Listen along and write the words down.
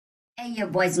Hey yo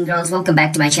boys and girls, welcome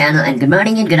back to my channel and good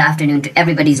morning and good afternoon to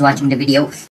everybody who's watching the video.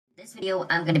 In this video,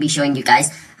 I'm going to be showing you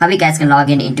guys how you guys can log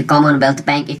in into CommonWealth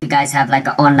Bank if you guys have like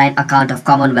an online account of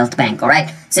CommonWealth Bank,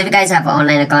 alright? So if you guys have an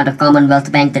online account of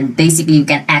CommonWealth Bank, then basically you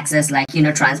can access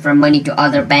transfer money to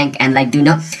other bank and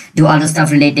do all the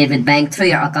stuff related with bank through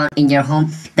your account in your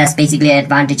home. That's basically an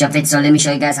advantage of it. So let me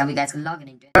show you guys how you guys can log in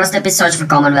into it. First step is search for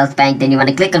CommonWealth Bank, then you want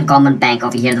to click on Common Bank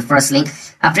over here, the first link.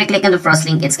 After you click on the first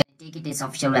link, it's going to take you to its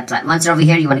official website. Once you're over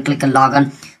here, you want to click on log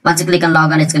on. Once you click on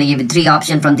log on, it's going to give you three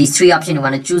options. From these three options, you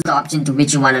want to choose the option to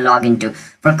which you want to log into.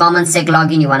 For Common Sec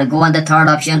login, you want to go on the third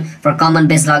option. For Common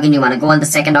Biz login, you want to go on the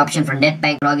second option. For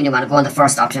netbank login, you want to go on the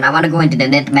first option. I want to go into the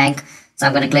netbank, so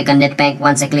I'm going to click on netbank.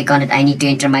 Once I click on it, I need to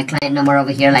enter my client number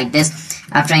over here like this.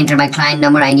 After I enter my client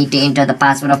number, I need to enter the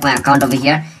password of my account over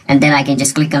here, and then I can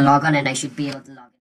just click on log on and I should be able to log in.